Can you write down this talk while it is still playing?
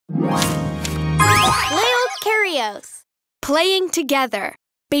Kurios. Playing together,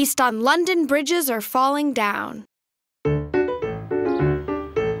 based on London bridges are falling down. Lil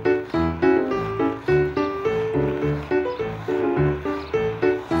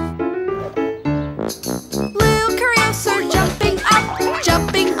Kurios are jumping up,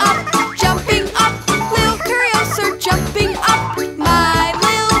 jumping up, jumping up. Lil Kurios are jumping up, my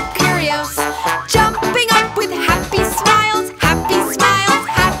Lil Kurios. Jumping up with happy smiles, happy smiles,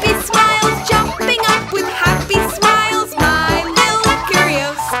 happy smiles. Jumping up with happy smiles, my Lil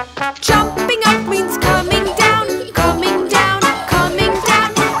Kurios. Jumping up means coming down, coming down, coming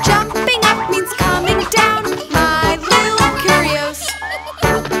down. Jumping up means coming down, my Lil Kurios.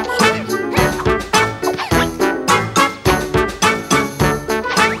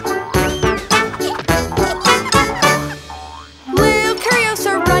 Lil Kurios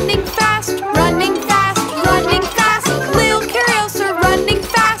are running fast, running fast, running fast. Lil Kurios are running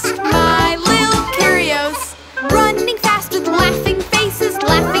fast, my Lil Kurios. Running fast with laughing faces,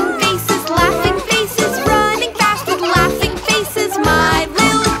 laughing faces, laughing faces. Running fast with laughing faces, my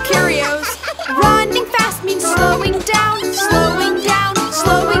Lil Kurios. Running fast means slowing down, slowing down,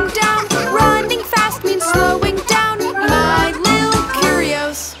 slowing down. Running fast means slowing down, my Lil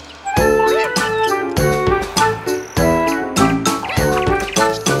Kurios.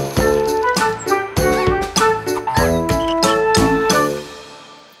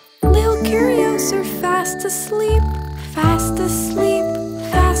 Lil Kurios are fast asleep, fast asleep,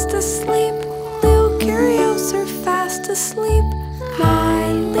 fast asleep. Lil Kurios are fast asleep,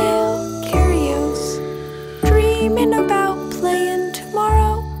 my Lil Kurios. Dreaming about playing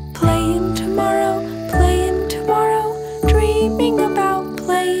tomorrow, playing tomorrow, playing tomorrow. Dreaming about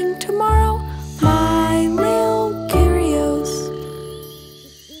playing tomorrow, my Lil Kurios.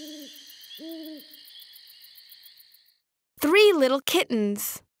 Three Little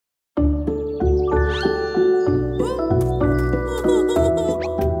Kittens.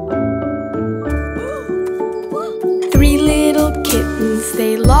 Three little kittens,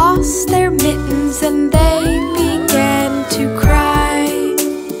 they lost their mittens and they began to cry.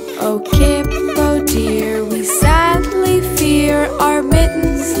 Oh, Kip, oh dear, we sadly fear our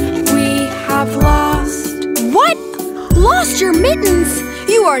mittens we have lost. What? Lost your mittens?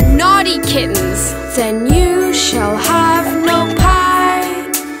 You are naughty kittens. Then you shall have no pie.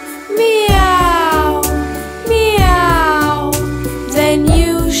 Meow, meow. Then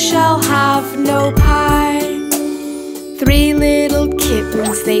you shall have no pie. Three little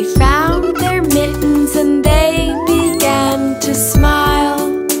kittens, they found their mittens and they began to smile.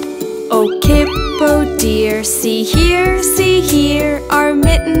 Oh, Kip, oh dear, see here, our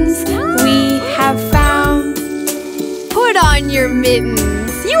mittens we have found. Put on your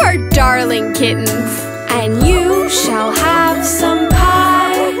mittens, you are darling kittens, and you shall have some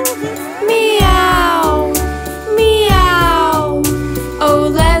pie. Meow, meow, oh,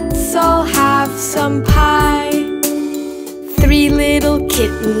 let's all have some pie. Three little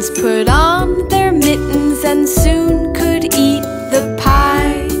kittens put on their mittens and soon could eat the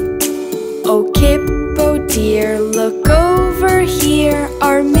pie. Oh, Kip, oh dear, look over here,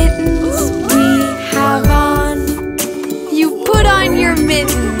 our mittens we have on. You put on your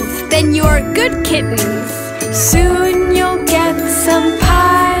mittens, then you're good kittens. Soon you'll get some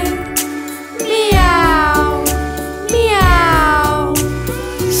pie. Meow, meow.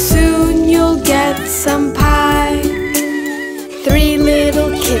 Soon you'll get some pie. Three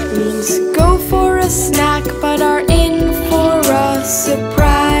little kittens go for a snack but are in for a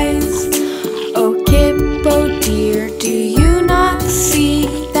surprise. Oh, Kip, oh dear, do you not see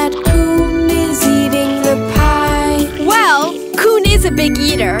that Coon is eating the pie? Well, Coon is a big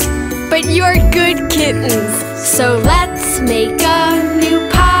eater, but you're good kittens, so let's make a new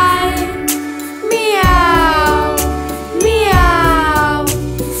pie. Meow, meow.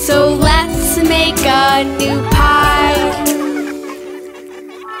 So let's make a new pie.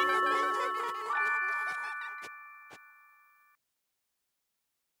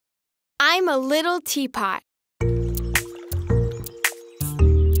 I'm a little teapot.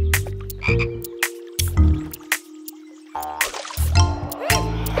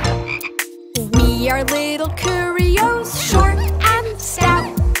 We are Little Kurios, short and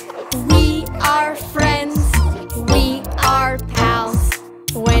stout. We are friends, we are pals.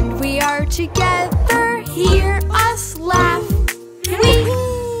 When we are together, hear us laugh. We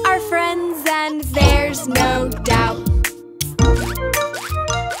are friends and there's no doubt.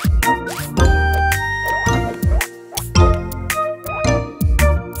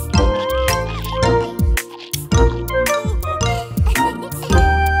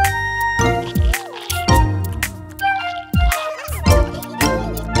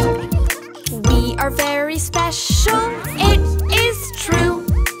 are very special, it is true.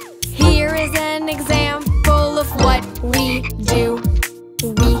 Here is an example of what we do.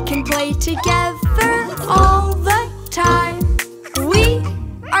 We can play together all the time. We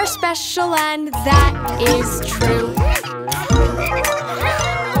are special and that is true.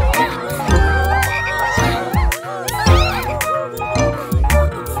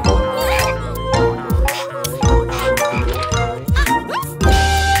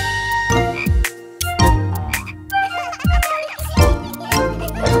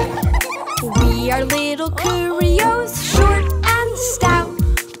 We are Little Kurios, short and stout.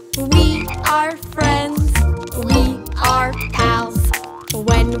 We are friends, we are pals.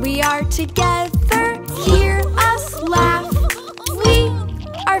 When we are together, hear us laugh. We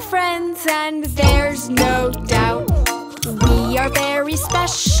are friends and there's no doubt. We are very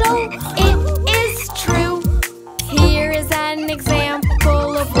special, it is true. Here is an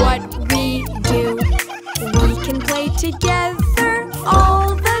example of what we do. We can play together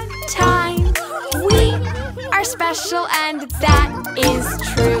all the time. We are special and that is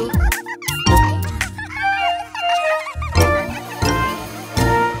true.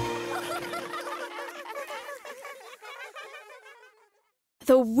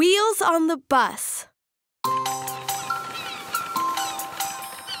 The wheels on the bus.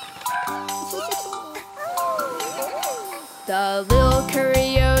 The little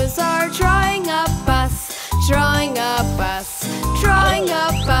Kurios are drawing a bus, drawing a bus, drawing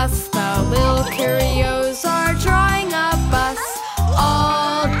a bus. The little Kurios are drawing a bus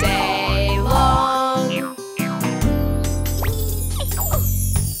all day long.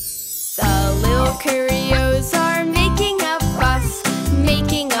 The little Kurios are making a bus,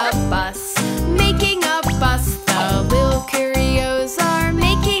 making a bus, making a bus. The little Kurios are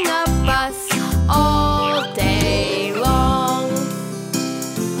making a bus all day long.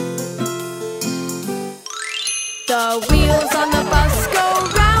 The wheels on the bus go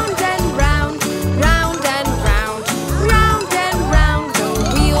round and round, round and round, round and round. The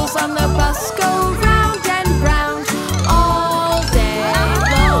wheels on the bus go round and round all day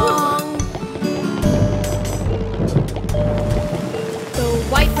long. The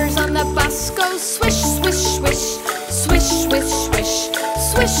wipers on the bus go swish, swish, swish, swish, swish, swish,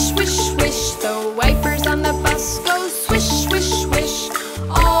 swish, swish, swish. The wipers on the bus go swish, swish, swish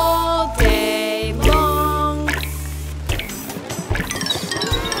all day long.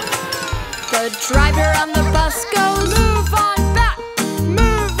 The driver on the bus goes move on back,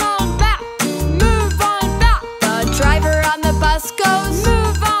 move on back, move on back. The driver on the bus goes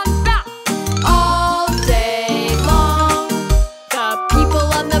move on back all day long. The people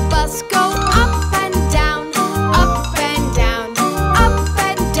on the bus go up and down, up and down, up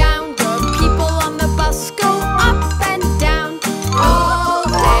and down. The people on the bus go up and down all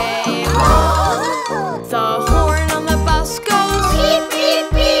day long. The horn on the bus goes beep,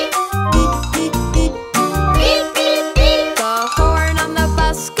 beep, beep, beep, beep, beep, beep, beep, beep. The horn on the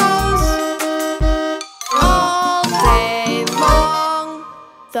bus goes all day long.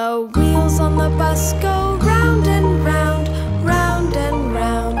 The wheels on the bus go round and round, round and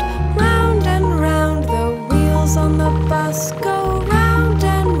round, round and round. The wheels on the bus go round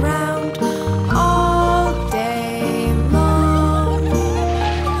and round all day long.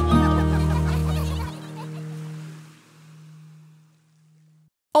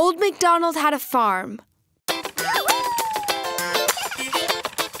 Old McDonald had a farm.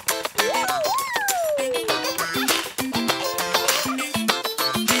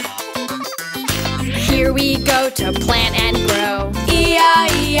 Here we go to plant and grow.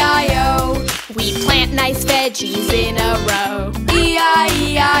 E-I-E-I-O. We plant nice veggies in a row.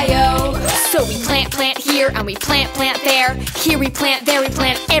 E-I-E-I-O. So we plant here and we plant there. Here we plant, there we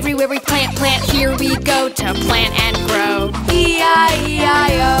plant, everywhere we plant. Here we go to plant and grow.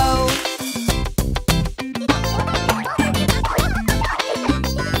 E-I-E-I-O.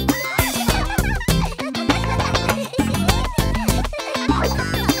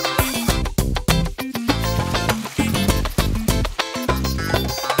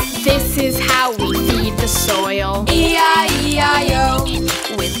 This is how we feed the soil. E-I-E-I-O.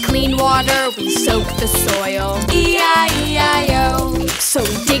 With clean water we soak the soil. E-I-E-I-O. So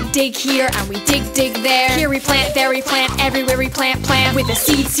we dig here and we dig there. Here we plant, there we plant, everywhere we plant. With a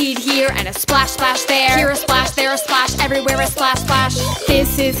seed here and a splash there. Here a splash, there a splash, everywhere a splash.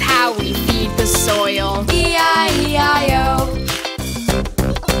 This is how we feed the soil. E-I-E-I-O.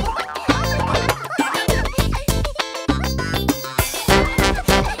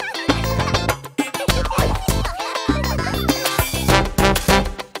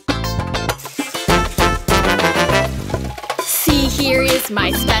 Here is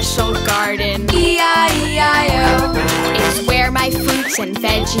my special special garden. E-I-E-I-O is where my fruits and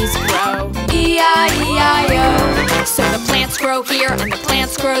veggies grow. E-I-E-I-O. So the plants grow here and the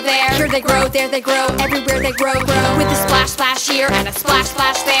plants grow there. Here they grow, there they grow, everywhere they grow. With a splash, splash here and a splash,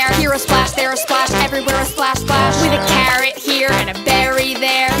 splash there. Here a splash, there a splash, everywhere a splash, splash. With a carrot here and a berry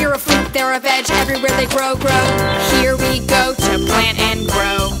there. Here a fruit, there a veg, everywhere they grow. Here we go to plant and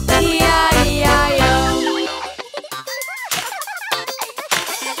grow. E-I-E-I-O.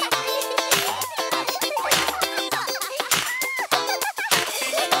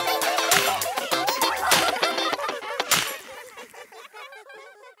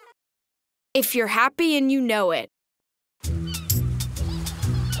 If you're happy and you know it.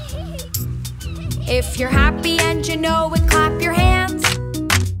 If you're happy and you know it, clap your hands.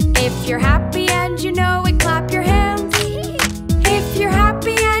 If you're happy and you know it, clap your hands. If you're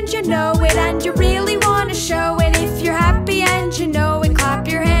happy and you know it and you really want to show it. If you're happy and you know it, clap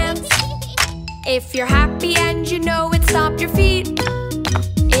your hands. If you're happy and you know it, stomp your feet.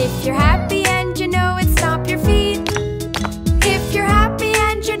 If you're happy and you know it, stomp your feet. If you're happy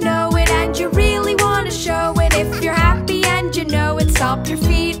and you know it and you really want to show it. If you're happy and you know it, stomp your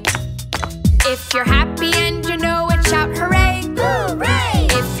feet. If you're happy and you know it, shout hooray! Hooray!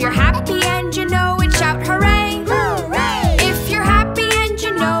 If you're happy and you know it, shout hooray! Hooray! If you're happy and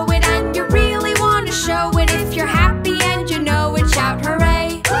you know it and you really want to show it. If you're happy and you know it, shout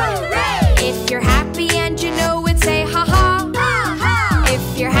hooray! Hooray! If you're happy and you know it, say ha ha! Ha ha!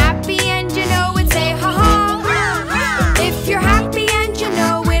 If you're happy and you know it, say ha ha! Ha ha! If you're happy and you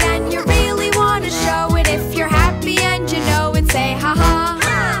know it and you really want to show it. If you're happy and you know it, say ha ha!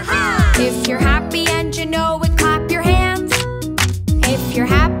 Ha ha! If you're happy and you know it, clap your hands. If you're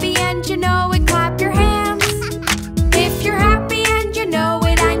happy and you know it, clap your hands. If you're happy and you know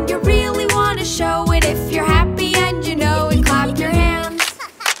it and you really want to show it. If you're happy and you know it, clap your hands.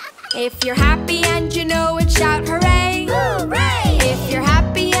 If you're happy and you know it, shout hooray! Hooray! If you're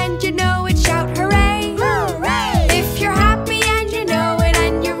happy and you know it, shout hooray! Hooray! If you're happy and you know it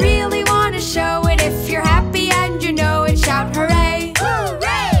and you really want to show it. If you're happy and you know it, shout hooray!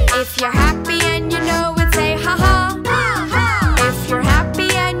 Hooray! If you're happy and you know it, say ha ha! Ha ha! If you're happy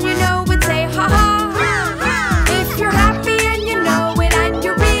and you know it, say ha ha! Ha ha! If you're happy and you know it and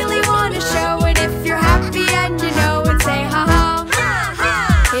you really want to show it. If you're happy and you know it, say ha ha! Ha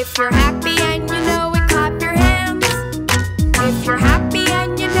ha! If you're happy and you know it, clap your hands. If you're happy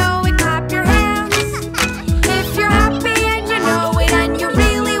and you know it, clap your hands. If you're happy and you know it and you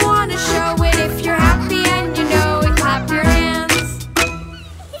really want to show it. If you're happy and you know it, clap your hands.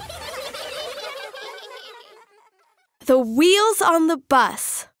 The wheels on the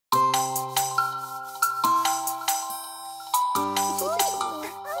bus.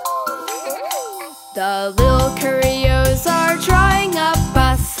 The little Kurios are drawing a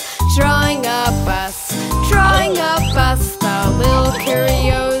bus, drawing a bus, drawing a bus. The little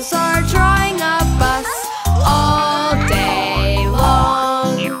Kurios are drawing a bus all day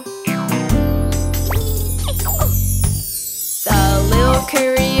long. The little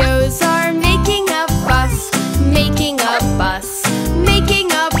Kurios are making a bus, making a bus,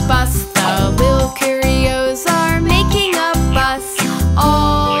 making a bus. The little Kurios are making a bus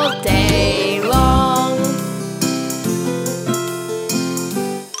all day long.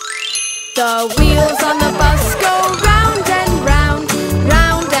 The wheels on the bus go round and round,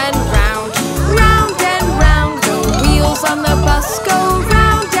 round and round, round and round. The wheels on the bus go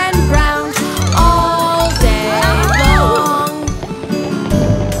round and round all day long.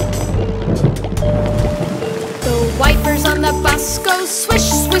 The wipers on the bus go swish,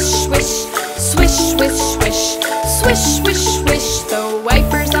 swish, swish, swish, swish, swish, swish, swish, swish. The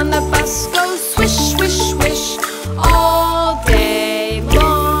wipers on the bus go swish, swish, swish all day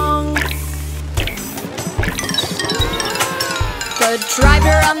long. The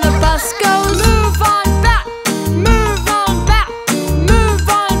driver on the bus goes move on back, move on back, move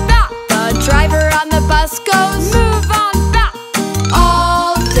on back. The driver on the bus goes move on back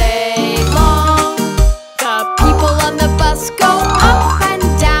all day long. The people on the bus go up and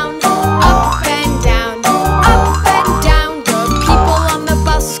down, up and down, up and down. The people on the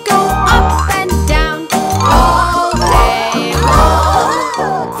bus go up and down all day long.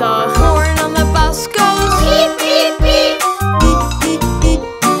 The horn on the bus goes beep, beep, beep, beep, beep, beep,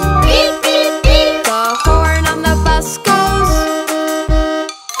 beep, beep, beep. The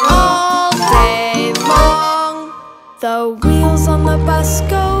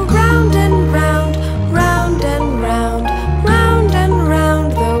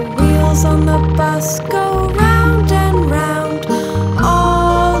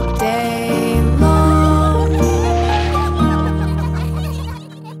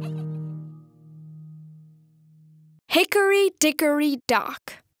Hickory, Dickory,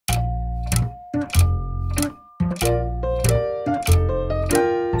 Dock.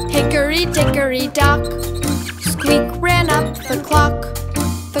 Hickory, Dickory, Dock. Squeak ran up the clock.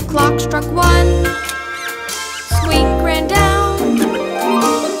 The clock struck 1. Squeak ran down.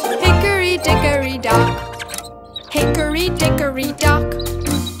 Hickory, Dickory, Dock. Hickory, Dickory, Dock.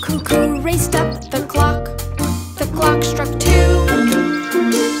 Cuckoo raced up the clock. The clock struck 2.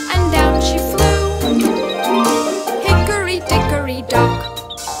 And down she flew. Hickory, Dickory, Dock.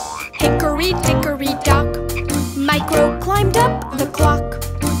 Hickory, Dickory, Dock. Micro climbed up the clock.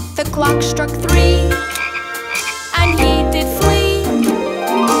 The clock struck 3. And he did flee.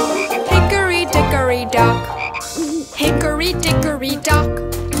 Hickory, Dickory, Dock. Hickory, Dickory, Dock.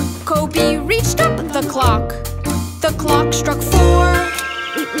 Kobe reached up the clock. The clock struck 4.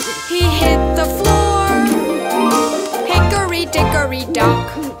 He hit the floor. Hickory, Dickory, Dock.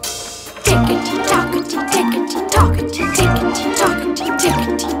 Tickety, tockety, tickety, tockety, tickety, tockety,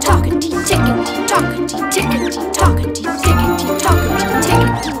 tickety, tockety, tickety, tockety, tickety, tockety, tickety, tockety,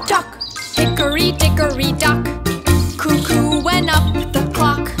 tickety, tock. Hickory, Dickory, Dock. Cuckoo went up the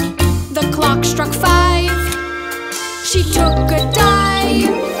clock. The clock struck 5. She took a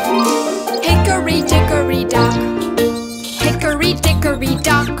dive. Hickory, Dickory, Dock. Hickory, Dickory,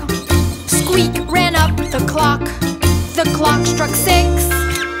 Dock. Squeak ran up the clock. The clock struck 6.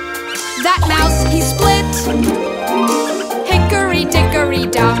 That mouse he split. Hickory, Dickory,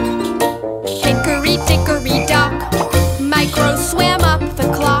 Dock. Hickory, Dickory, Dock. Micro swam up the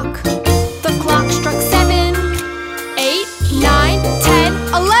clock. The clock struck 7, 8, 9, 10,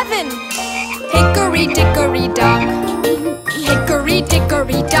 11. Hickory, Dickory, Dock. Hickory,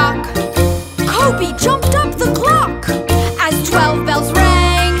 Dickory, Dock. Kobe jumped up the clock. As 12 bells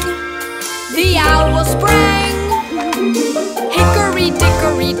rang, the owl sprang. Hickory,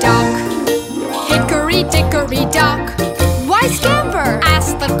 Dickory, Dock. Hickory, Dickory, Dock. Why scamper?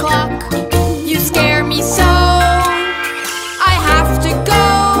 Asked the clock. You scare me so. I have to go.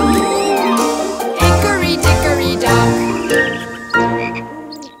 Hickory, Dickory, Dock.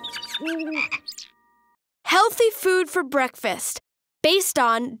 Healthy food for breakfast. Based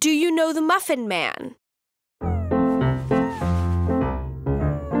on Do You Know the Muffin Man?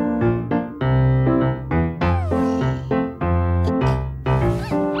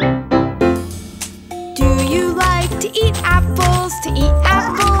 Do you like to eat apples? To eat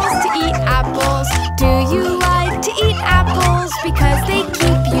apples, to eat apples. Do you like to eat apples because they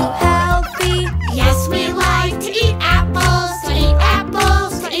keep you healthy? Yes, we like to eat apples, to eat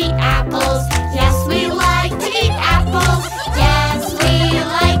apples, to eat apples. Yes, we like to eat apples. Yes, we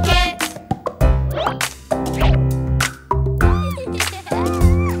like it.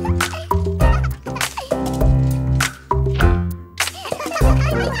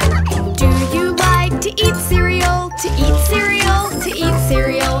 Do you like to eat cereal? To eat cereal, to eat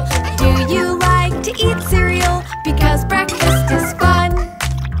cereal. Do you like to eat cereal because breakfast is fun?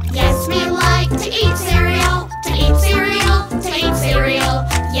 Yes, we like to eat cereal, to eat cereal, to eat cereal.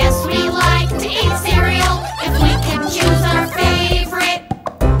 Yes, we like to eat cereal if we can choose our favorite.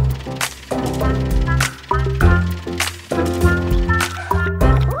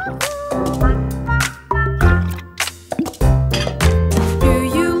 Do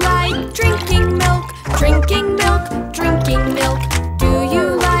you like drinking milk? Drinking milk, drinking milk. Do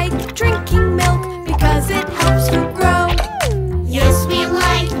you like drinking milk because it helps you grow? Yes, we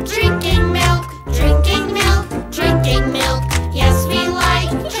like drinking milk, drinking milk, drinking milk. Yes, we like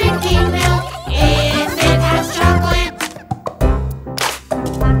drinking milk if it has chocolate.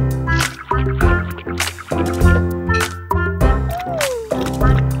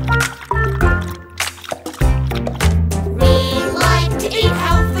 We like to eat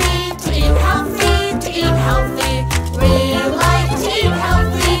healthy, to eat healthy, to eat healthy. We like to eat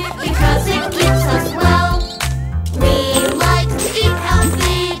healthy because it keeps us well. We like to eat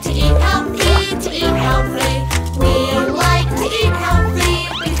healthy, to eat healthy, to eat healthy. We like to eat healthy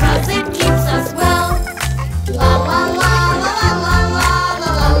because it keeps us well. La la la la la la la la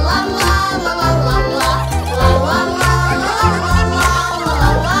la la la la la la la la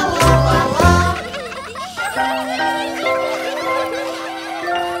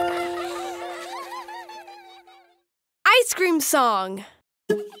Ice cream song.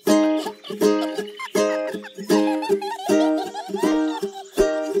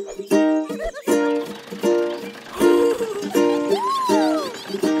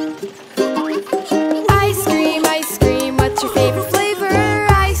 Ice cream, what's your favorite flavor?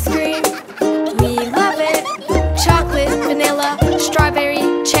 Ice cream, we love it. Chocolate, vanilla,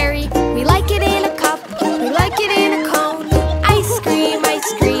 strawberry, cherry. We like it in a cup, we like it in a cone. Ice cream,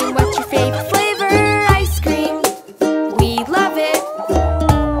 what's your favorite flavor? Ice cream,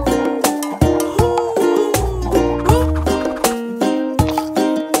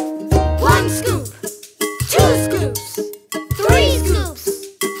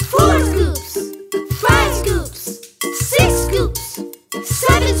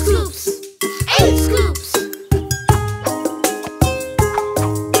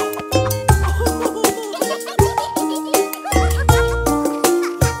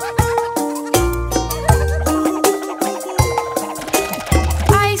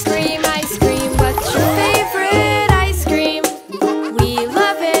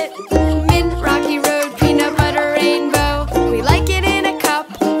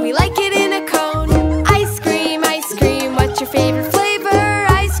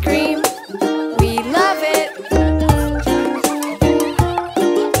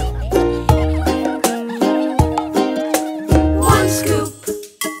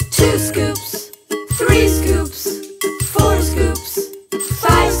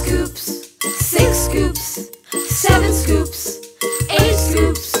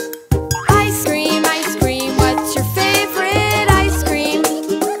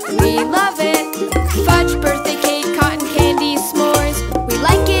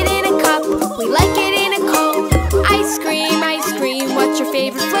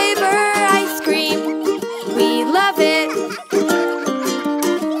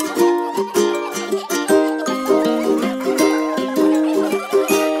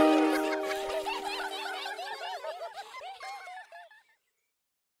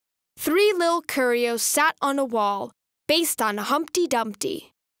 Kurios sat on a wall, based on Humpty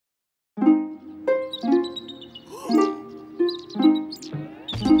Dumpty.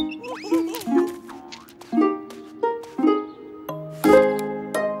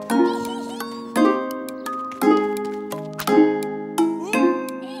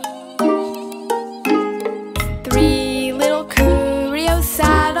 Three little Kurios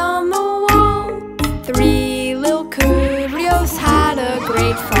sat on the wall. Three little Kurios had a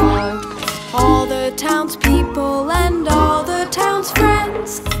great fall. All the townspeople and all the town's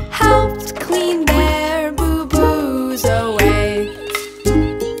friends helped clean their boo-boos away.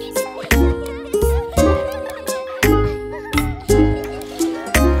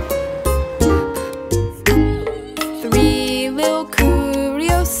 Three little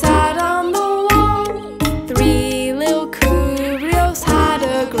Kurios sat on the wall. Three little Kurios had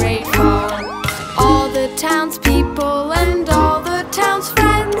a great fall. All the townspeople and all the town's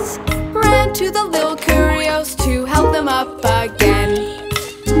friends ran to the Lil Kurios to help them up again.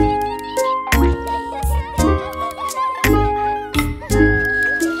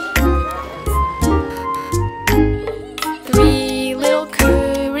 Three little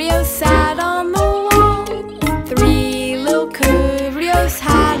Kurios sat on the wall. Three little Kurios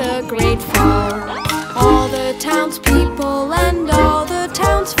had a great fall. All the townspeople and all the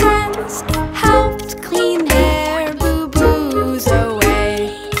town's friends helped clean their boo-boos away.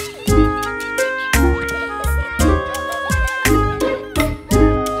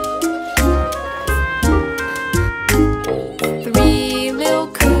 Three little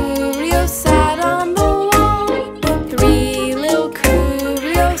Kurios sat on the wall. Three little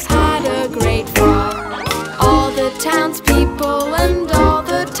Kurios had a great fall. All the townspeople and all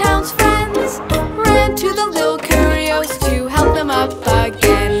the town's friends ran to the Lil Kurios to help them up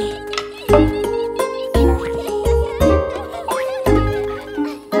again.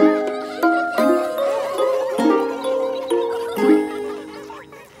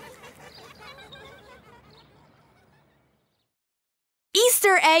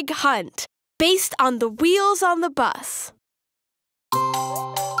 Easter Egg Hunt, based on the wheels on the bus.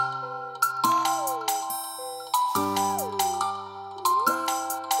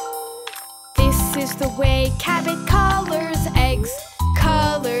 This is the way Cabot colors eggs,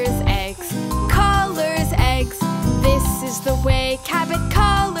 colors eggs, colors eggs. This is the way Cabot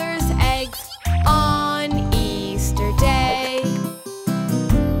colors eggs on Easter Day.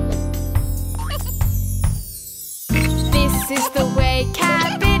 This is the way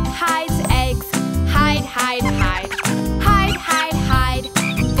Cabot hides eggs, hide, hide, hide, hide, hide, hide.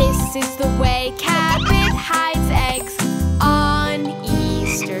 This is the way Cabot hides eggs on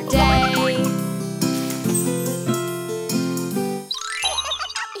Easter Day.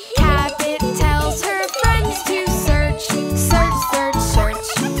 Cabot tells her friends to search, search, search, search,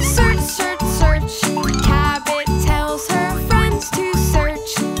 search, search, search. Cabot tells her friends to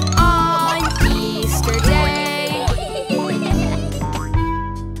search on Easter Day.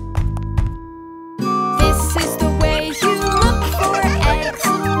 This is the way you look for eggs.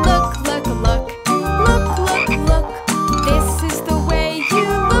 Look, look, look, look, look, look. This is the way you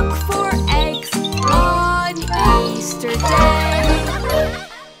look for eggs on Easter Day.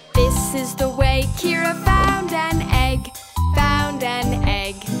 This is the way Kira found an egg, found an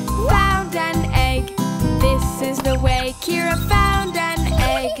egg, found an egg. This is the way Kira found an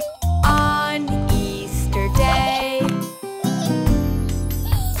egg on Easter Day.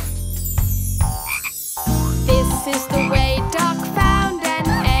 This is the way Doc found an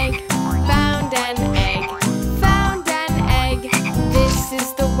egg, found an egg, found an egg. This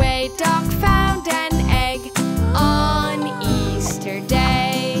is the way Doc found an egg on Easter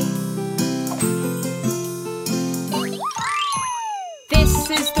Day. This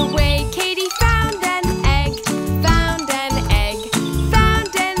is the way Katie found an egg, found an egg,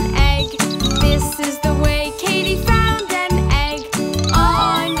 found an egg. This is the way Katie found an egg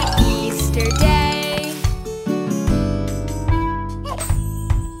on Easter Day.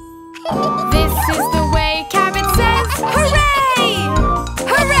 This is the way Cabot says, hooray!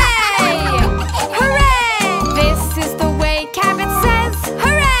 Hooray! Hooray! This is the way Cabot says,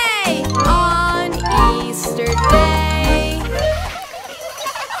 hooray! On Easter Day.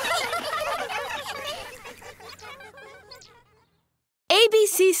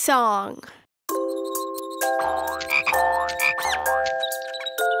 ABC Song.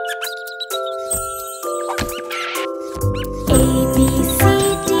 A, B, C,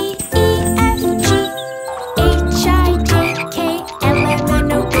 D, E, F, G, H, I, J, K, L, M,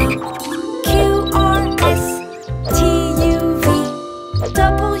 N, O, P, Q, R, S, T, U, V,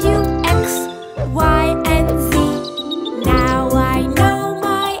 W, X, Y, and Z. Now I know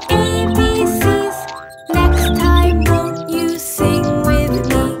my ABC.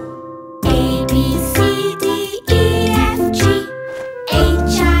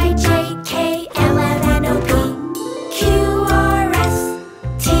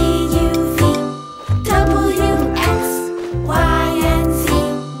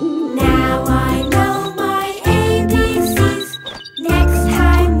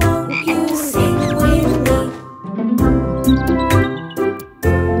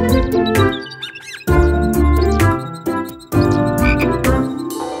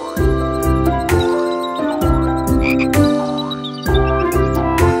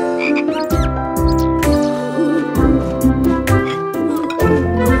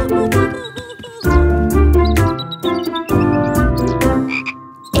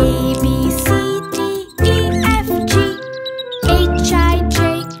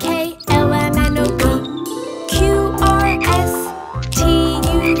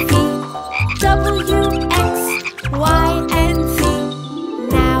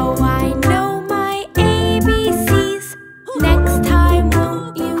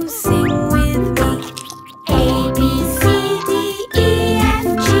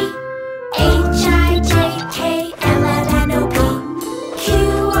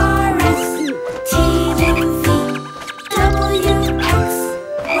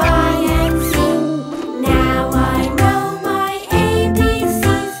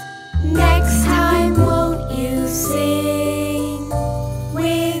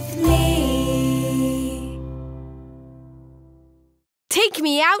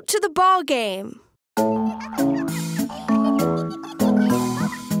 me out to the ball game.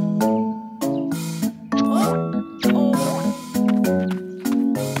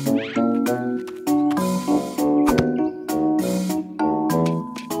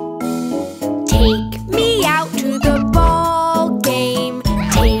 Take me out to the ball game.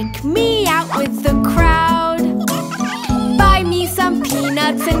 Take me out with the crowd. Buy me some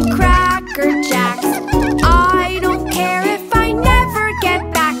peanuts and Cracker Jacks. I don't care if I never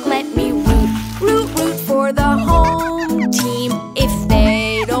get back. Let me root for the home team. If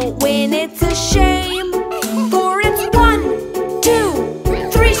they don't win, it's a shame. For it's 1,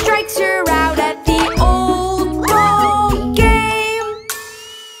 2, 3 strikes, you're out at the old ball game.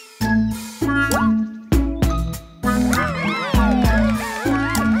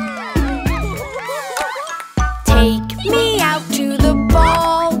 Take me out to the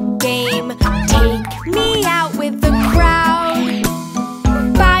ball game. Take me out with the crowd.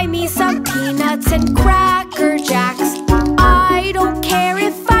 Buy me some peanuts and Cracker Jacks. I don't care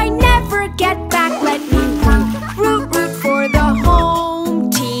if I never get back. Let me root for the home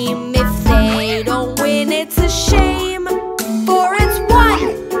team. If they don't win, it's a shame. For it's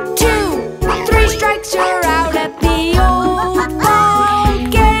 1, 2, 3 strikes, you're out at the old ball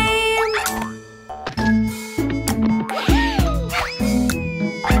game.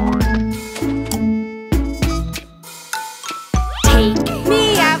 Take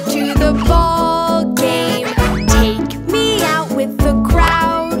me out to the ball game. Take me out with the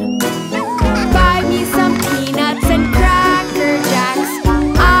crowd. Buy me some peanuts and Cracker Jacks.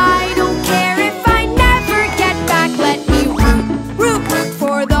 I don't care if I never get back. Let me root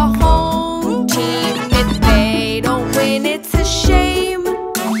for the home team. If they don't win, it's a shame.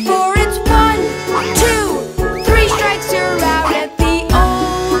 For it's 1, 2, 3 strikes, you're out at the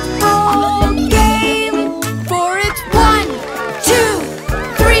old ball game. For it's 1, 2,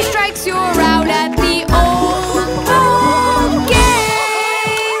 3 strikes, you're out at the old ball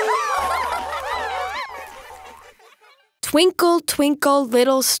game. Twinkle, twinkle,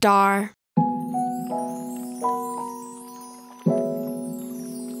 little star.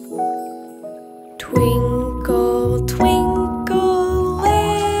 Twinkle, twinkle,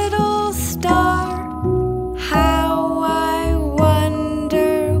 little star, how I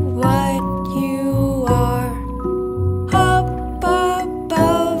wonder what you are. Up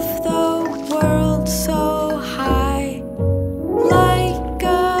above the world so high, like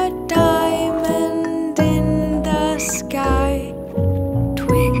a diamond in the sky.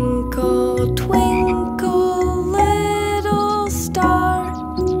 Twinkle, twinkle, little star,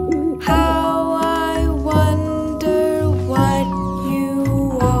 how I wonder what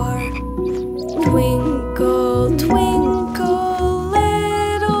you are. Twinkle, twinkle,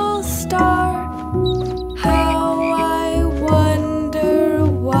 little star, how I wonder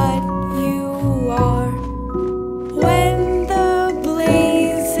what you are. When the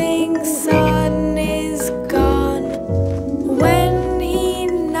blazing sun is gone, when he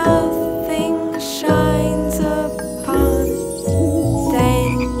nothing shines upon,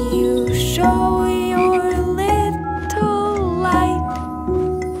 then you show your little light.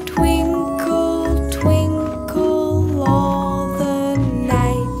 Twinkle, twinkle, all the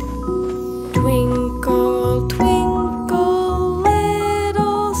night. Twinkle, twinkle,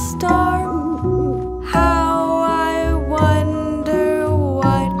 little star, how I wonder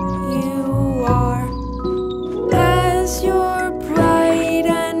what you are. As your bright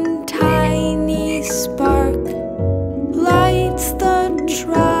and tiny spark lights the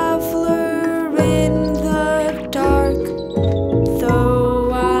traveler in the dark,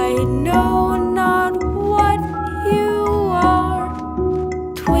 though I know not what you are.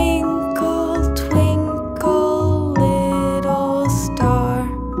 Twinkle, twinkle, little star.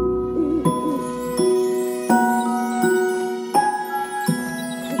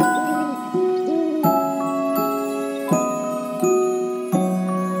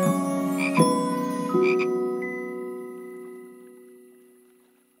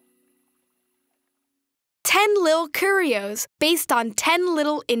 Lil Kurios, based on 10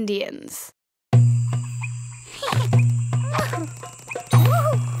 Little Indians.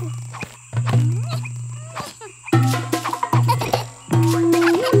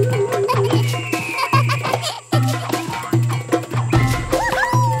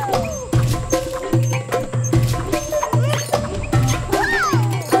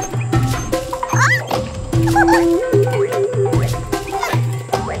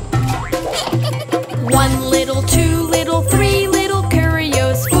 One little, two little, three little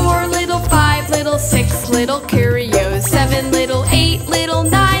Kurios, 4 little, 5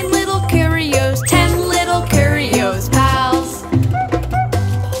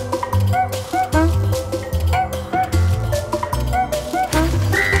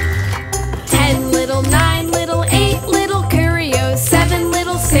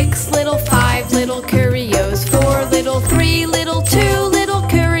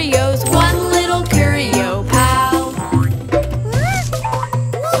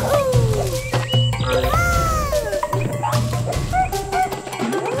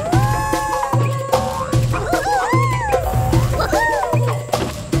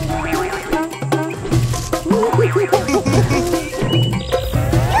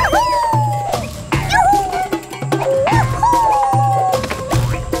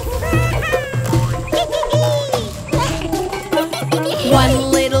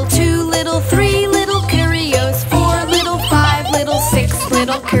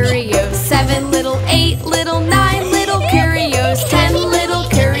 Kurios. 7 little, 8 little, 9 little Kurios. 10 little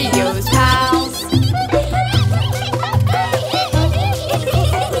Kurios pals.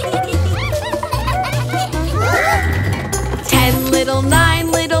 10 little,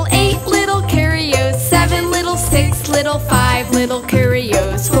 9 little, 8 little Kurios. 7 little, 6 little, 5 little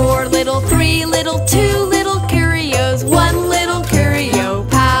Kurios. 4 little, 3 little, 2 little Kurios. 1 little Kurio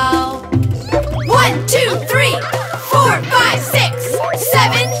pal. 1, 2, 3, 4, 5, 6,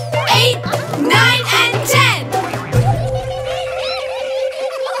 7, 8, 9, and 10.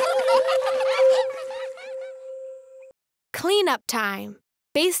 Cleanup time,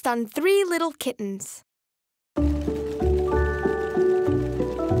 based on Three Little Kittens.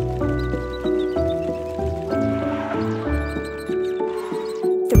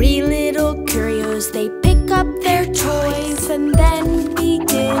 3 little Kurios, they pick up their toys and then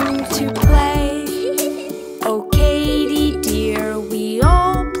begin to play. Oh, Katie dear, we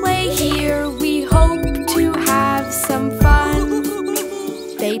all play here. We hope to have some fun.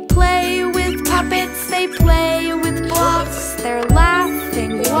 They play with puppets, they play with blocks. They're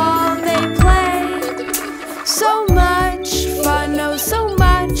laughing while they play. So much fun, oh so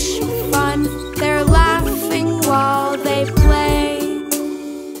much fun. They're laughing while they play.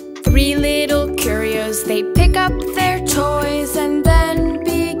 3 little Kurios, they pick up their toys and then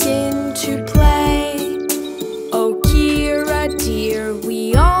begin to play. Oh, Kira dear,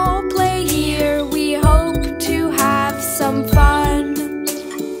 we all play here. We hope to have some fun.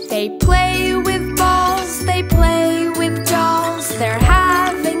 They play with balls, they play with dolls. They're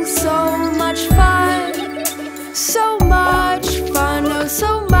having so much fun. So much fun, oh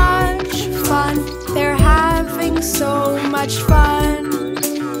so much fun. They're having so much fun.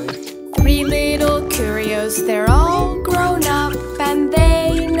 3 little Kurios, they're all grown up and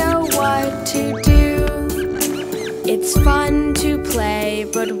they know what to do. It's fun to play,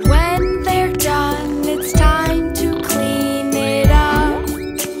 but when they're done, it's time to clean it up.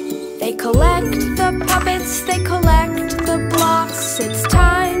 They collect the puppets, they collect the blocks. It's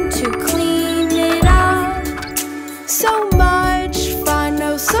time to clean it up. So much fun,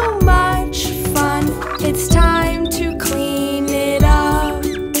 oh so much fun. It's time to clean it up.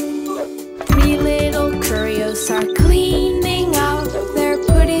 3 little Kurios are cleaning up. They're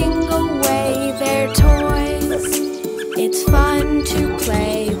putting away their toys. It's fun to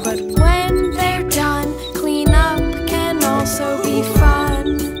play, but when they're done, clean up can also be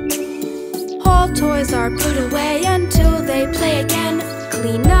fun. All toys are put away until they play again.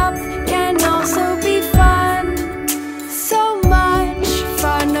 Clean up can also be fun. So much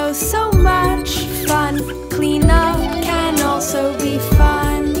fun, oh so much fun. Clean up can also be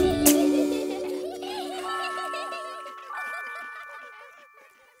fun.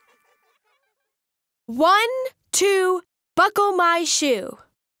 1, 2, buckle my shoe.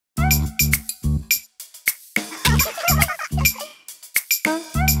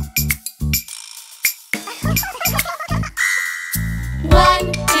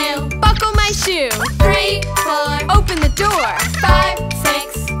 1, 2, buckle my shoe. 3, 4, open the door. 5,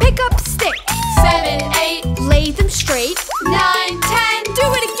 6, pick up sticks. 7, 8, lay them straight. 9, 10,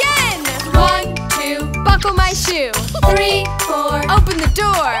 do it again. 1, 2, buckle my shoe. 3, 4, open the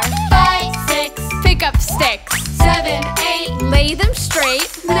door. 5, 6, pick up sticks. 7, 8, lay them straight.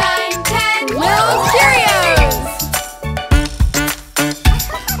 9, 10, Little Kurios.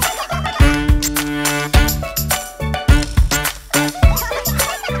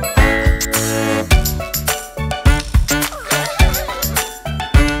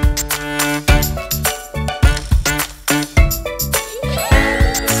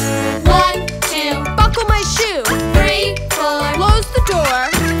 1, 2, buckle my shoe. 3, 4, close the door.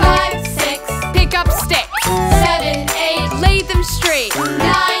 5, 6, pick up sticks. 7, 8, lay them straight.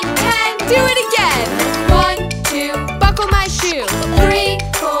 9, 10, do it again.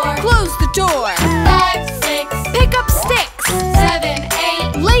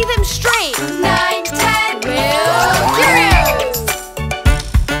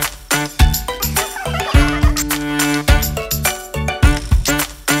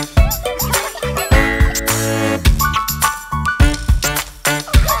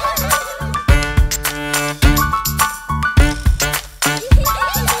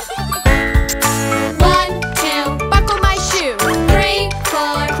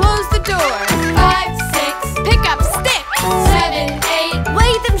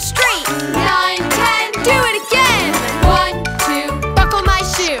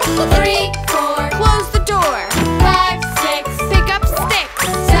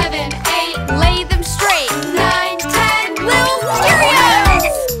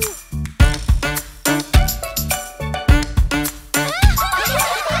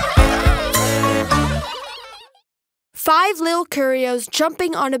 Lil Kurios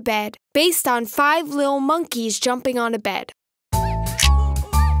jumping on a bed, based on 5 little monkeys jumping on a bed.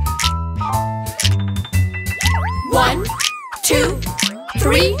 1, 2,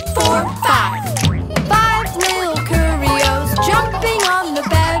 3, 4, 5. 5 Lil Kurios jumping on the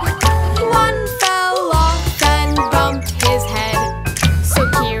bed. One fell off and bumped his head. So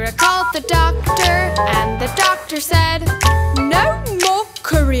Kira called the doctor, and the doctor said, "No more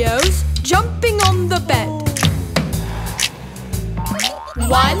Kurios jumping on the bed."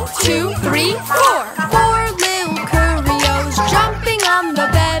 1, 2, 3, 4. 4 Lil Kurios jumping on the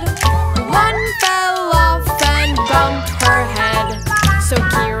bed. One fell off and bumped her head. So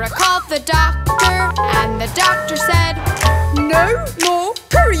Kira called the doctor, and the doctor said, "No more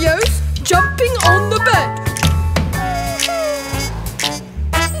Kurios jumping on the bed."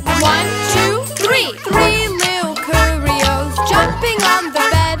 1, 2, 3. 3 Lil Kurios jumping on the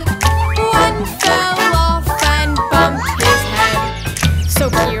bed. One fell off and bumped his head. So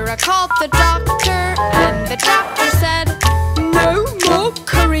Kira called the doctor, and the doctor said, "No more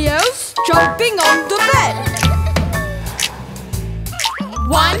Kurios jumping on the bed."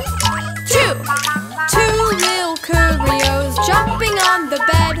 1, 2. 2 Lil Kurios jumping on the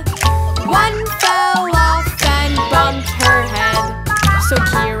bed. One fell off and bumped her head. So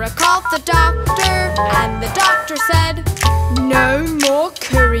Kira called the doctor, and the doctor said, "No more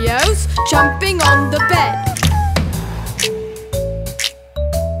Kurios jumping on the bed."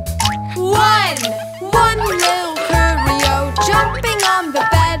 1 Lil Kurio jumping on the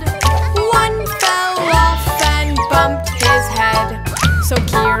bed. One fell off and bumped his head. So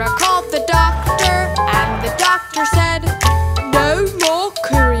Kira called the doctor, and the doctor said, "No more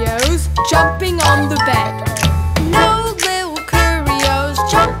Kurios jumping on the bed." No Lil Kurios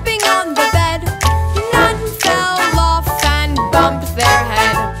jumping on the bed. None fell off and bumped their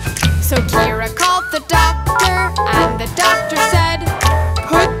head. So Kira called the doctor, and the doctor said,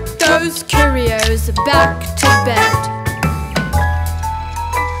 "Put those Kurios back to bed."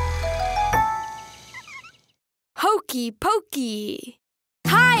 Hokey pokey.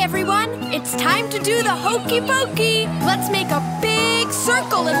 Hi everyone, it's time to do the hokey pokey. Let's make a big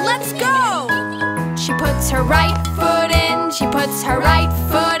circle and let's go. She puts her right foot in, she puts her right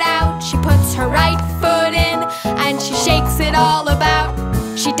foot out. She puts her right foot in and she shakes it all about.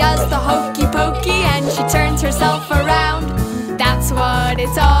 She does the hokey pokey and she turns herself around. That's what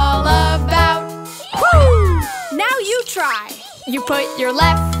it's all about. Woo! Now you try. You put your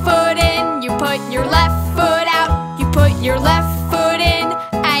left foot in, you put your left foot out. You put your left foot in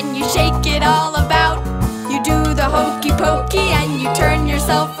and you shake it all about. You do the hokey pokey and you turn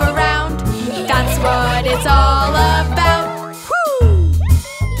yourself around. That's what it's all about. Woo!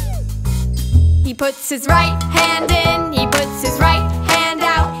 He puts his right hand in, he puts his right hand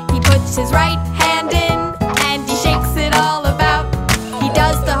out. He puts his right hand in and he shakes it all about. He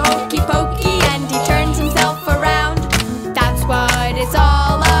does the hokey pokey and he turns himself around. That's what it's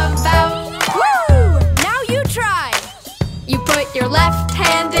all about. Woo! Now you try. You put your left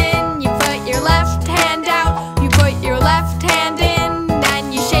hand in, you put your left hand out. You put your left hand in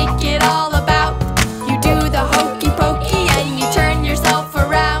and you shake it all about. You do the hokey pokey and you turn yourself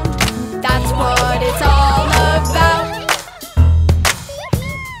around. That's what it's all about.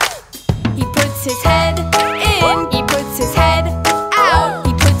 He puts his head in, he puts his head out.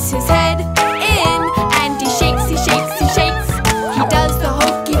 He puts his head in and he shakes, he shakes, he shakes. He does the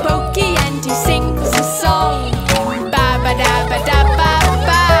hokey pokey and he sings a song. Ba ba da ba da ba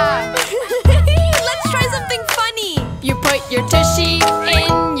ba. Let's try something funny. You put your tushy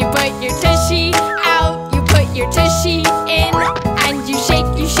in, you put your tushy out. You put your tushy in and you shake,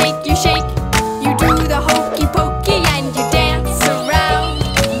 you shake, you shake. You do the hokey pokey and you dance around.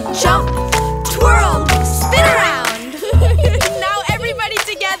 Jump, twirl, spin around. Now everybody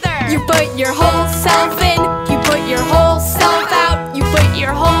together. You put your whole self in, you put your whole self out. You put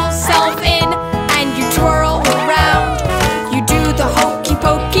your whole self in and you twirl around. You do the hokey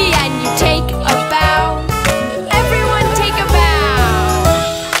pokey and you take a bow. Everyone take a bow.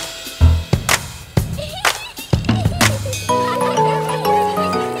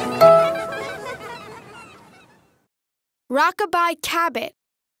 Rockabye Cabot,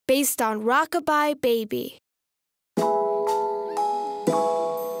 based on Rockabye Baby.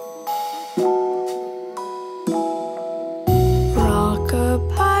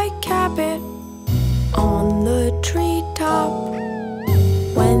 Rockabye Cabot on the treetop.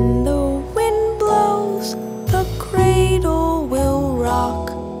 When the wind blows, the cradle will rock.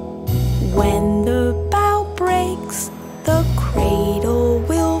 When the bough breaks, the cradle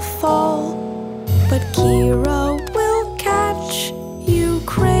will fall. But Kira will catch you,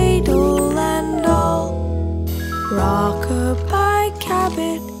 cradle and all. Rock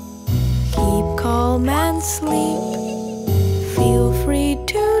habit. Keep calm and sleep. Feel free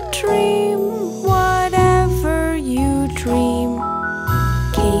to dream whatever you dream.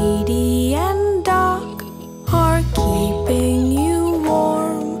 Katie and Doc are keeping you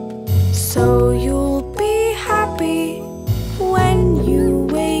warm, so you'll be happy when you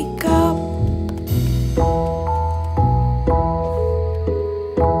wake up.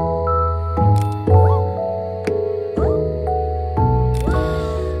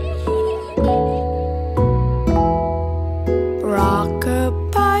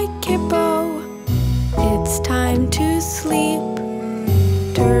 Rock-a-bye Kippo, it's time to sleep.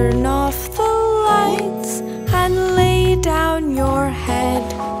 Turn off the lights and lay down your head.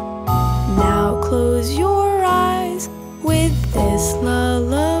 Now close your eyes with this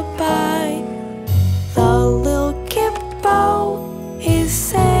lullaby. The little Kippo is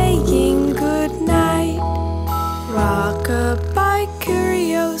saying good night. Rock-a-bye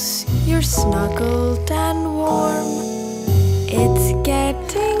Kurios, you're snuggled and warm. It's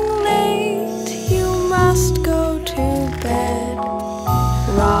getting late, you must go to bed.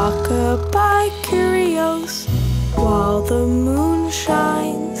 Rock-a-bye Kurios, while the moon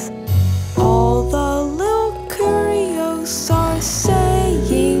shines. All the little Kurios are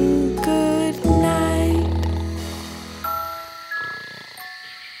saying good night.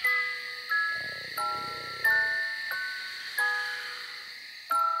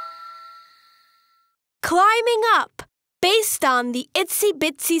 Climbing Up, based on the Itsy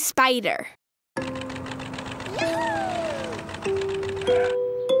Bitsy Spider.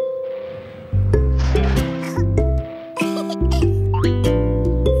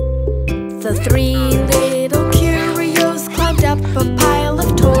 The three little Kurios climbed up a pile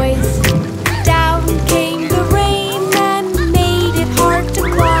of toys. Down came the rain and made it hard to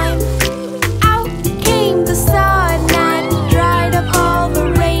climb. Out came the sun and dried up all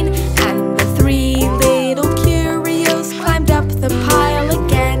the rain. And the three little Kurios climbed up the pile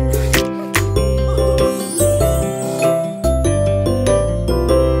again.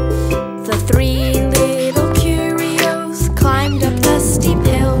 The three little Kurios climbed up the steep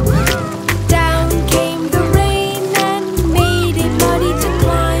hill. Down came the rain and made it muddy to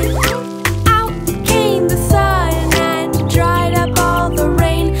climb. Out came the sun and dried up all the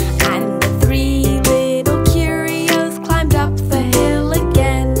rain. And the three little Kurios climbed up the hill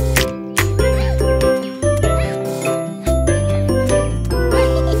again.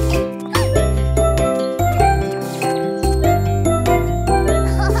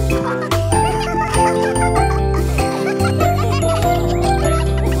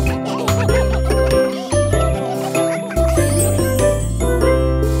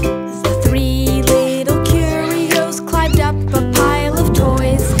 The three little Kurios climbed up a pile of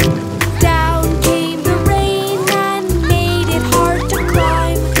toys. Down came the rain and made it hard to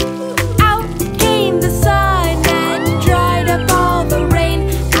climb. Out came the sun and dried up all the rain.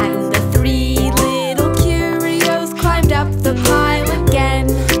 And the three little Kurios climbed up the pile again.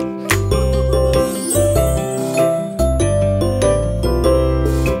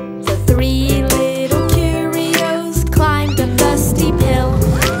 The three little Kurios climbed up the steep hill.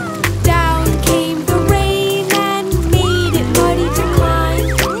 Down came the rain and made it muddy to climb.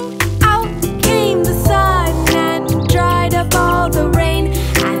 Out came the sun and dried up all the rain.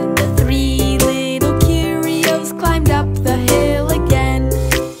 And the three little Kurios climbed up the hill again.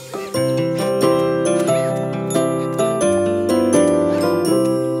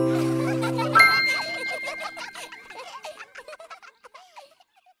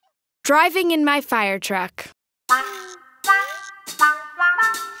 Driving in my fire truck. I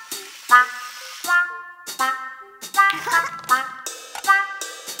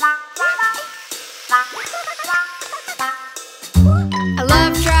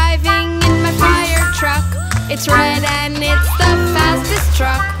love driving in my fire truck. It's red and it's the fastest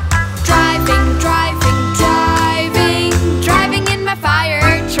truck. Driving, driving, driving, driving in my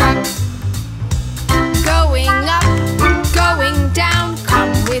fire truck. Going up, going down,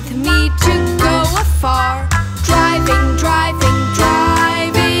 come with me to go afar. Driving, driving,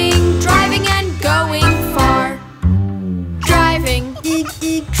 driving, driving and going far. Driving,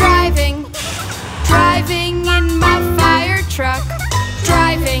 driving, driving in my fire truck.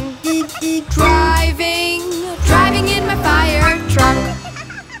 Driving, driving, driving in my fire truck.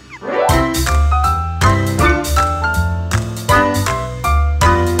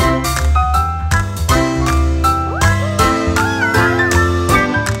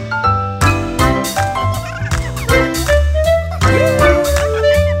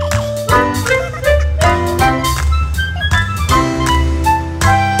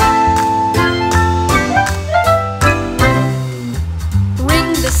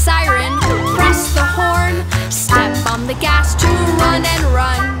 the siren, press the horn, step on the gas to run and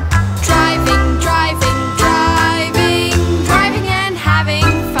run. Driving, driving, driving, driving and having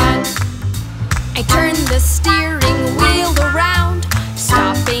fun. I turn the steering wheel around,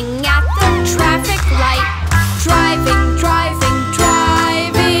 stopping at the traffic light. Driving, driving,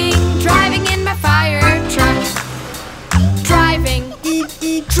 driving, driving in my fire truck. Driving,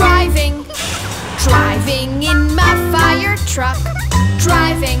 driving, driving in my fire truck.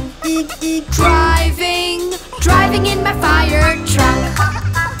 Driving, driving, driving in my fire truck.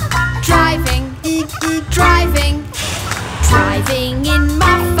 Driving, driving, driving in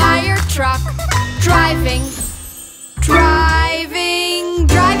my fire truck. Driving, driving,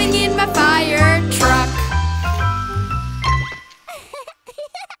 driving in my fire truck.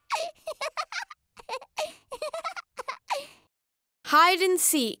 Hide and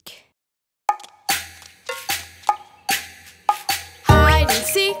seek. Hide and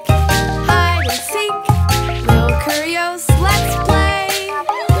seek, hide and seek. Lil Kurios, let's play.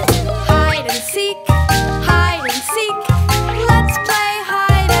 Hide and seek, hide and seek. Let's play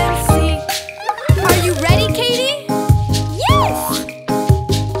hide and seek. Are you ready, Katie? Yes!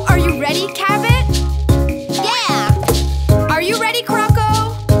 Are you ready, Cabot? Yeah! Are you ready,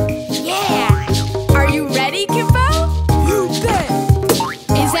 Croco? Yeah! Are you ready, Kimbo? You bet!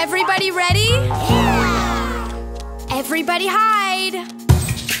 Is everybody ready? Yeah! Everybody hide.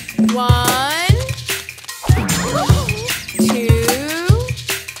 1, 2,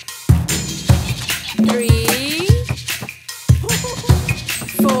 3,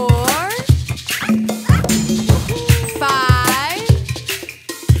 4, 5,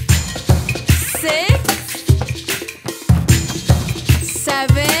 6,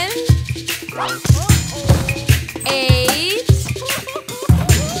 7, 8,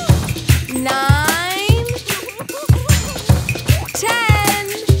 9, 10.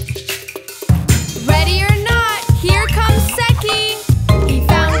 Ready or not, here comes Seki. He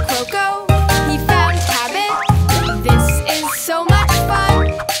found Croco, he found Cabot. This is so much fun.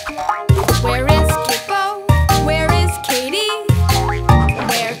 Where is Kippo? Where is Katie?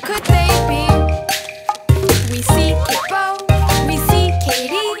 Where could they be? We see Kippo, we see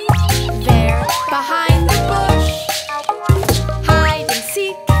Katie, there behind the bush. Hide and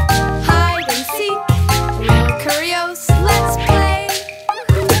seek, hide and seek. Lil Kurios, let's play.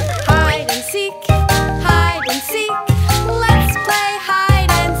 Hide and seek, hide and seek. Let's play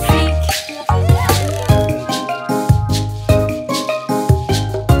hide and seek.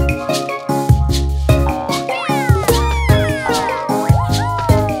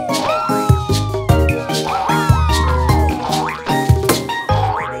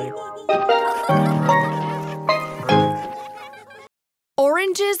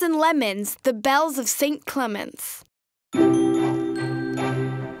 Oranges and lemons, the bells of St. Clement's.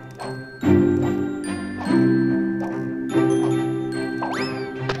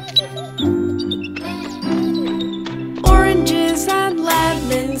 Oranges and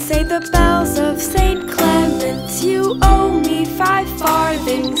lemons, say the bells of St. Clement's. You owe me 5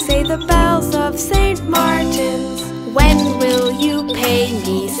 farthings, say the bells of St. Martin's. When will you pay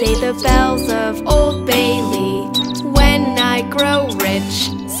me, say the bells of Old Bailey. When I grow rich,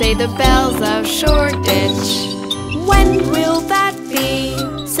 say the bells of Shoreditch. When will that be,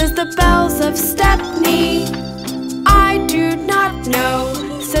 says the bells of Stepney. I do not know,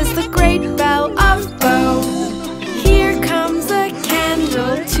 says the great bell of Bow. Here comes a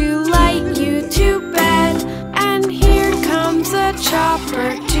candle to light you to bed, and here comes a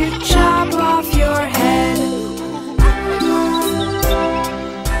chopper to chop off your head.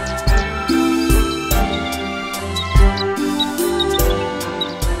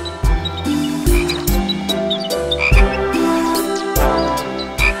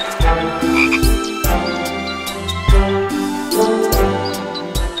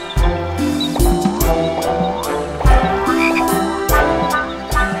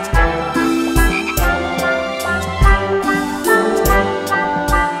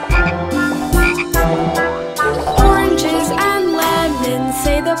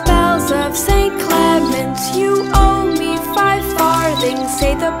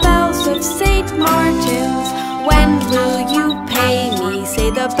 Say the bells of St. Martin's. When will you pay me,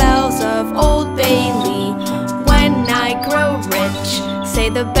 say the bells of Old Bailey. When I grow rich, say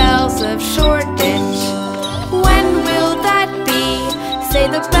the bells of Shoreditch. When will that be, say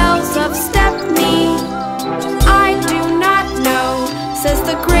the bells of Stepney. I do not know, says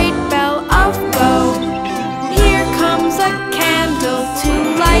the great bell of Bow. Here comes a candle to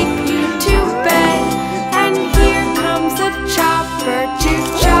light you to bed, and here comes a chopper to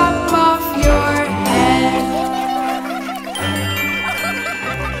chop off your head.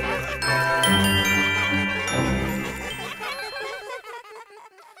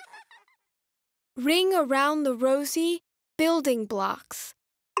 around the rosy building blocks.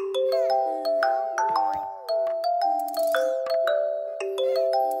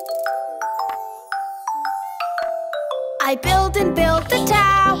 I build and build the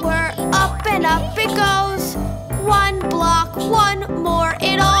tower, up and up it goes. One block, one more,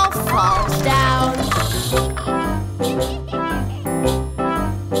 it all falls down.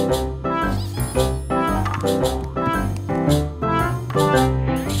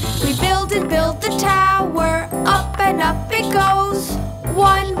 We build and build the tower, up and up it goes.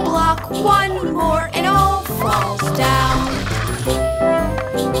 One block, one more, it all falls down.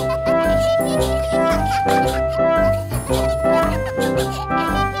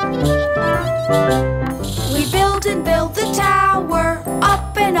 We build and build the tower,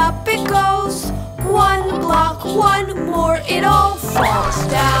 up and up it goes. One block, one more, it all falls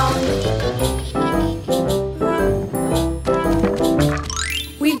down.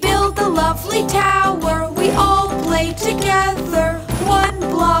 We build the lovely tower, we all play together. One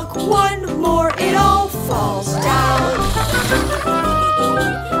block, one more, it all falls down.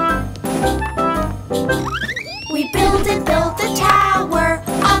 We build and build the tower,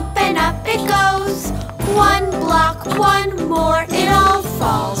 up and up it goes. One block, one more, it all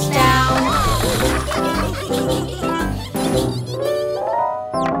falls down.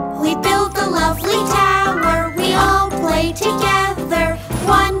 We build the lovely tower, we all play together.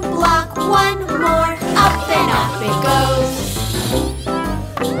 One block, one more, up and up it goes.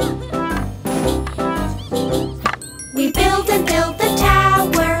 We build and build the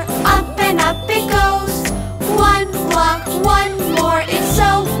tower, up and up it goes. One block, one more, it's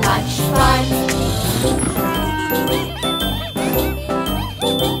so much fun.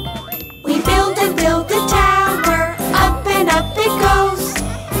 We build and build the tower, up and up it goes.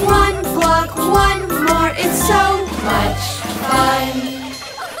 One block, one more, it's so much fun.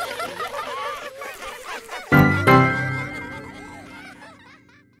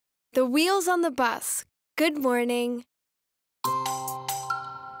 The wheels on the bus. Good morning.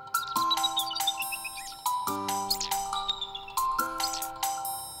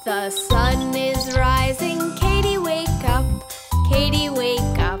 The sun is rising, Katie wake up, Katie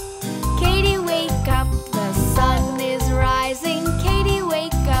wake up, Katie wake up. The sun is rising, Katie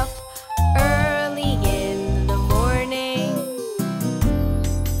wake up, early in the morning.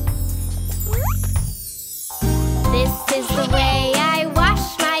 This is the way I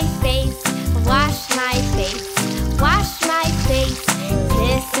wash my face, wash my face, wash my face.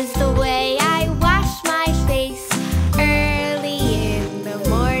 This is the way I wash my face, early in the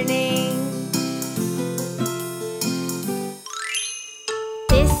morning.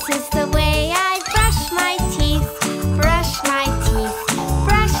 This is the way I brush my teeth, brush my teeth,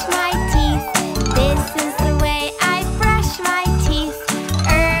 brush my teeth. This is the way I brush my teeth,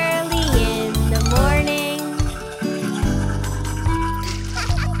 early in the morning.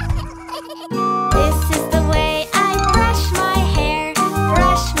 This is the way I brush my hair,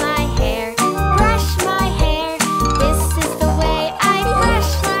 brush my hair, brush my hair. This is the way I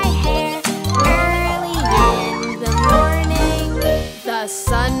brush my hair, early in the morning. The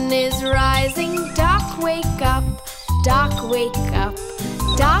sun is rising, Doc wake up, Doc wake up,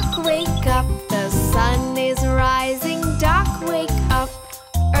 Doc wake up. The sun is rising, Doc wake up,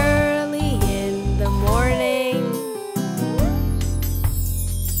 early in the morning.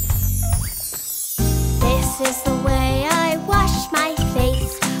 This is the way I wash my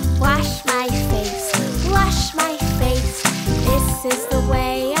face, wash my face, wash my face. This is the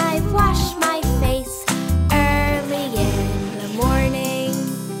way I wash my face, early in the morning.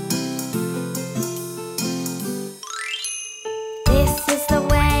 This is the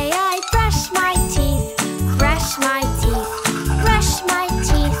way I brush my teeth, brush my teeth, brush my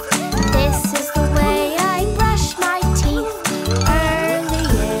teeth. This is the way I brush my teeth, early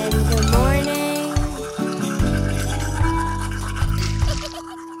in the morning.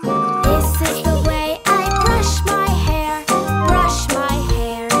 This is the way I brush my hair, brush my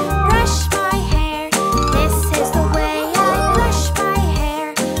hair, brush my hair. This is the way I brush my hair,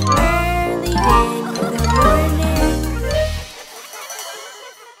 early in the morning.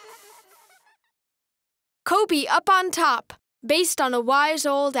 Kobe up on top, based on a wise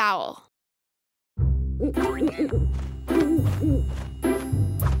old owl.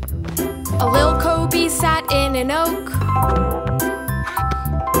 A little Kobe sat in an oak.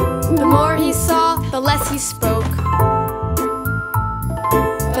 The more he saw, the less he spoke.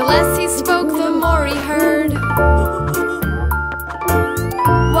 The less he spoke, the more he heard.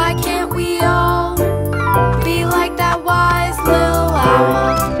 Why can't we all be like that wise little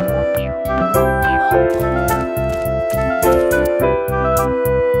owl?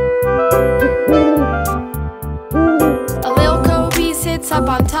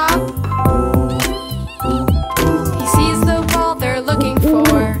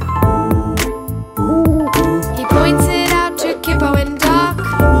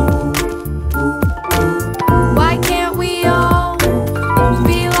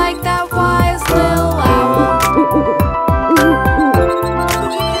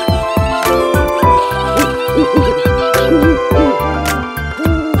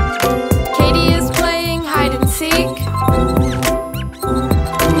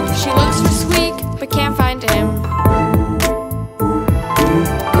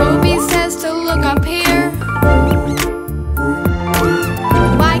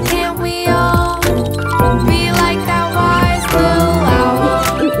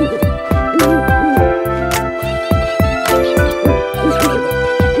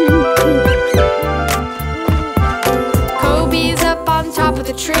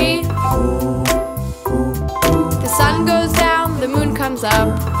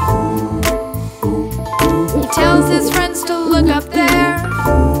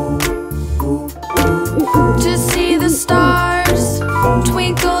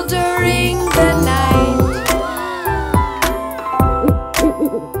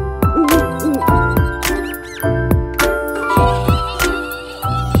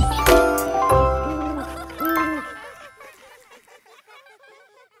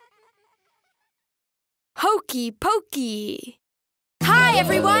 hokey pokey. Hi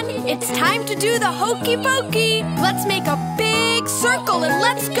everyone, it's time to do the hokey pokey. Let's make a big circle and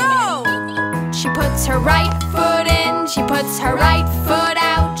let's go. She puts her right foot in, she puts her right foot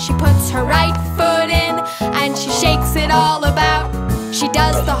out. She puts her right foot in and she shakes it all about. She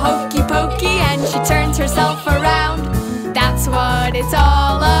does the hokey pokey and she turns herself around. That's what it's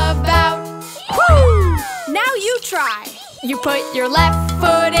all about. Woo! Now you try. You put your left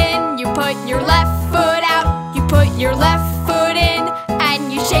foot in, you put your left foot out. You put your left foot in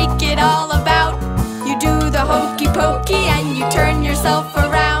and you shake it all about. You do the hokey pokey and you turn yourself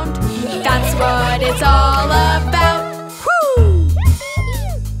around. That's what it's all about. Woo!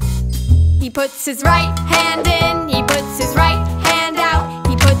 He puts his right hand in, he puts his right hand out.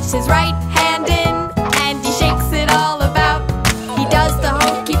 He puts his right hand in and he shakes it all about. He does the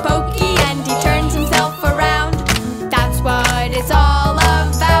hokey pokey and he turns himself around. That's what it's all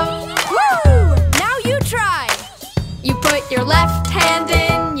about. Woo! Now you try. You put your left hand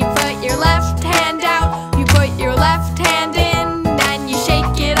in, you put your left hand out. You put your left hand in and you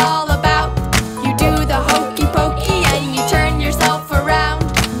shake it all about. You do the hokey pokey and you turn yourself around.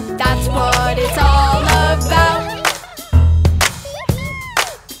 That's what it's all about.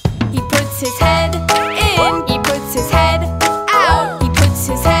 He puts his head in, he puts his head out. He puts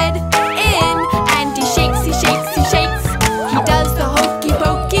his head in and he shakes, he shakes, he shakes. He does the hokey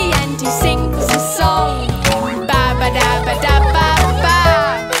pokey and he sings a song. Ba ba da ba da ba ba.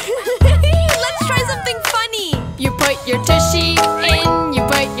 Let's try something funny. You put your tushy in, you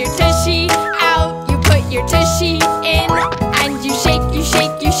put your tushy out. You put your tushy in and you shake, you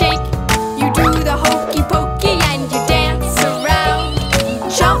shake, you shake. You do the hokey pokey and you dance around.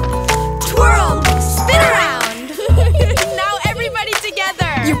 Jump, twirl, spin around. Now everybody together.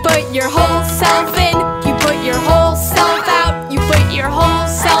 You put your whole self in, you put your whole self out. You put your whole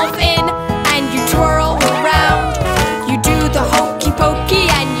self in and you twirl around. You do the hokey pokey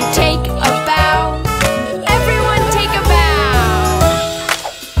and you take a bow. Everyone take a bow.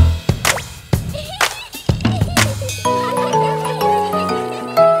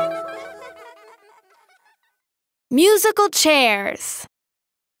 Musical chairs.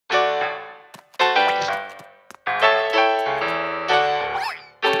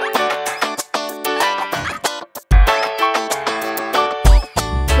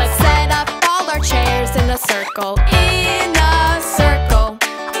 Let's set up all our chairs in a circle. In a circle.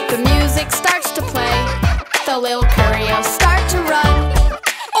 The music starts to play. The Lil Kurios start to run.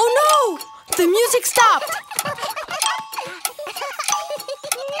 Oh no! The music stopped!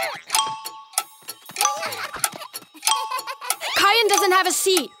 Kyan doesn't have a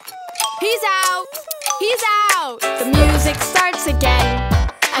seat. He's out! He's out! The music starts again.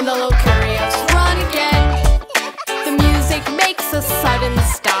 And the Lil Kurios run again. The music makes a sudden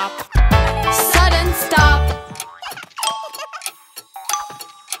stop. Sudden stop.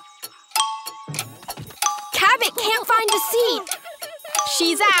 Cabot can't find a seat.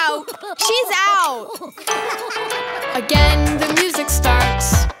 She's out. She's out. Again, the music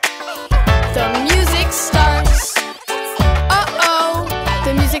starts. The music starts. Uh-oh,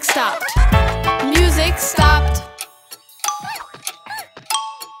 the music stopped. Music stopped.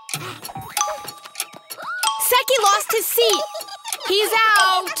 Seki lost his seat. He's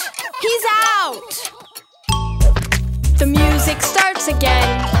out. He's out. The music starts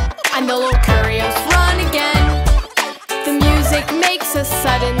again. And the Lil Kurios run again. The music makes a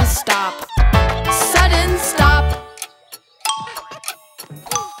sudden stop. Sudden stop.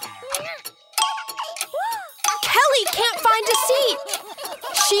 Kelly can't find a seat.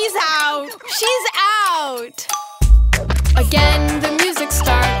 She's out. She's out. Again, the music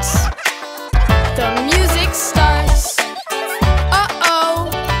starts. The music starts. Uh-oh,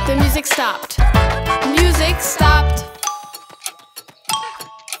 the music stopped. Music stopped.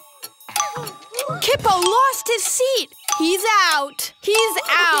 Kippo lost his seat. He's out. He's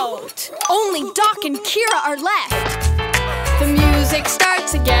out. Only Doc and Kira are left. The music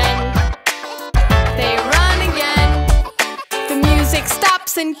starts again. They run again. The music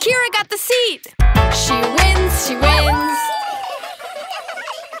stops and Kira got the seat. She wins, she wins.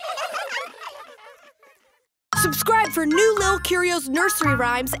 Subscribe for new Lil Kurios nursery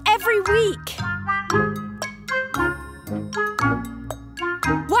rhymes every week.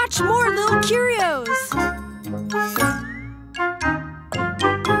 Watch more Lil Kurios.